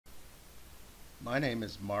My name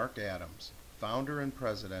is Mark Adams, founder and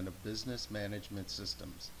president of Business Management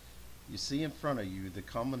Systems. You see in front of you the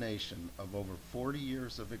culmination of over 40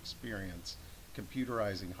 years of experience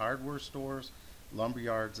computerizing hardware stores,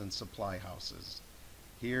 lumberyards, and supply houses.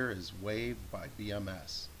 Here is Wave by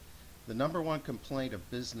BMS. The number one complaint of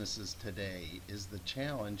businesses today is the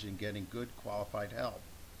challenge in getting good qualified help.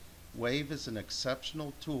 Wave is an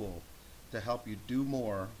exceptional tool to help you do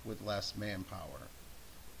more with less manpower.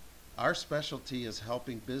 Our specialty is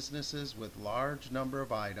helping businesses with large number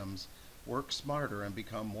of items work smarter and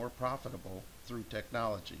become more profitable through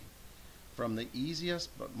technology. From the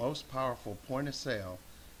easiest but most powerful point of sale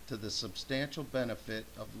to the substantial benefit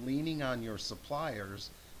of leaning on your suppliers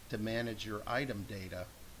to manage your item data,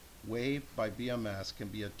 Wave by BMS can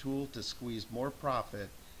be a tool to squeeze more profit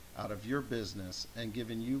out of your business and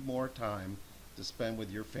giving you more time to spend with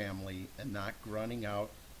your family and not grunting out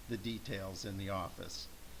the details in the office.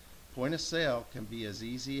 Point of sale can be as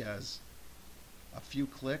easy as a few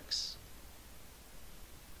clicks,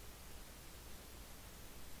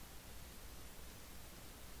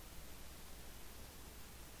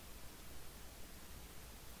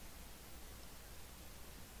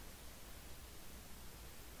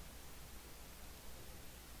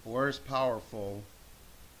 or as powerful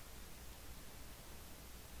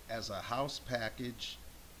as a house package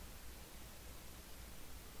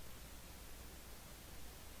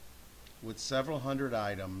with several hundred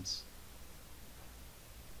items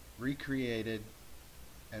recreated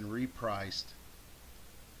and repriced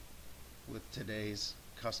with today's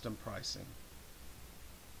custom pricing.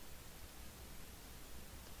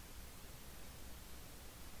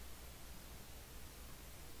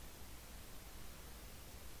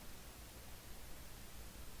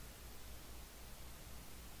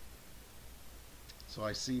 So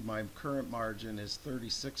I see my current margin is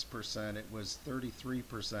 36%. It was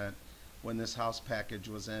 33% when this house package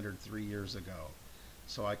was entered 3 years ago.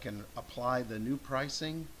 So I can apply the new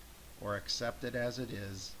pricing or accept it as it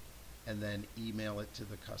is and then email it to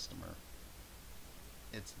the customer.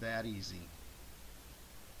 It's that easy.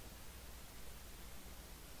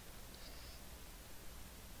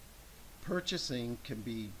 Purchasing can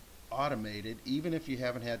be automated even if you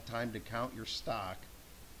haven't had time to count your stock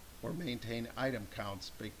or maintain item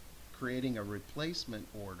counts by creating a replacement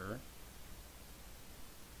order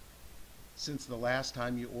since the last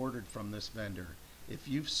time you ordered from this vendor. If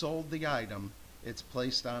you've sold the item, it's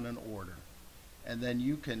placed on an order. And then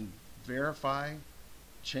you can verify,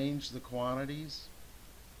 change the quantities,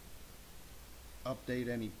 update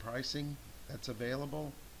any pricing that's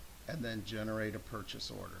available, and then generate a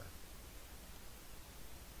purchase order.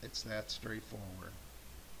 It's that straightforward.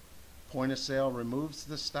 Point of sale removes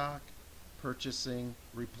the stock, purchasing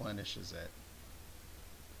replenishes it.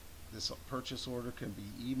 This purchase order can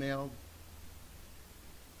be emailed,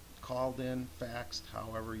 called in, faxed,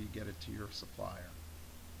 however you get it to your supplier.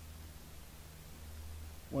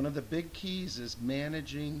 One of the big keys is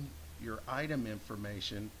managing your item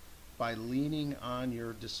information by leaning on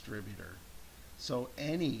your distributor. So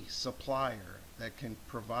any supplier that can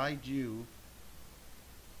provide you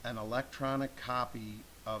an electronic copy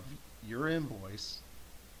of your invoice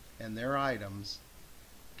and their items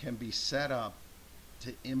can be set up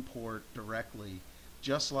to import directly,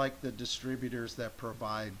 just like the distributors that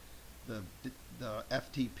provide the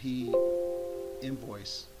FTP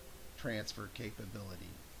invoice transfer capability.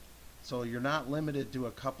 So you're not limited to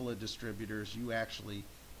a couple of distributors. You actually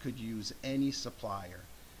could use any supplier.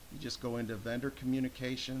 You just go into vendor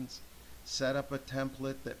communications, set up a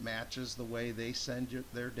template that matches the way they send you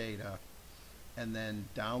their data, and then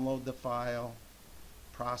download the file,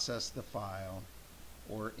 process the file,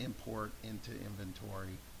 or import into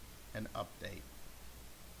inventory and update.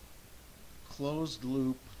 Closed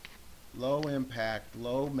loop, low impact,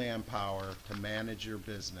 low manpower to manage your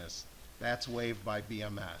business. That's Wave by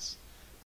BMS.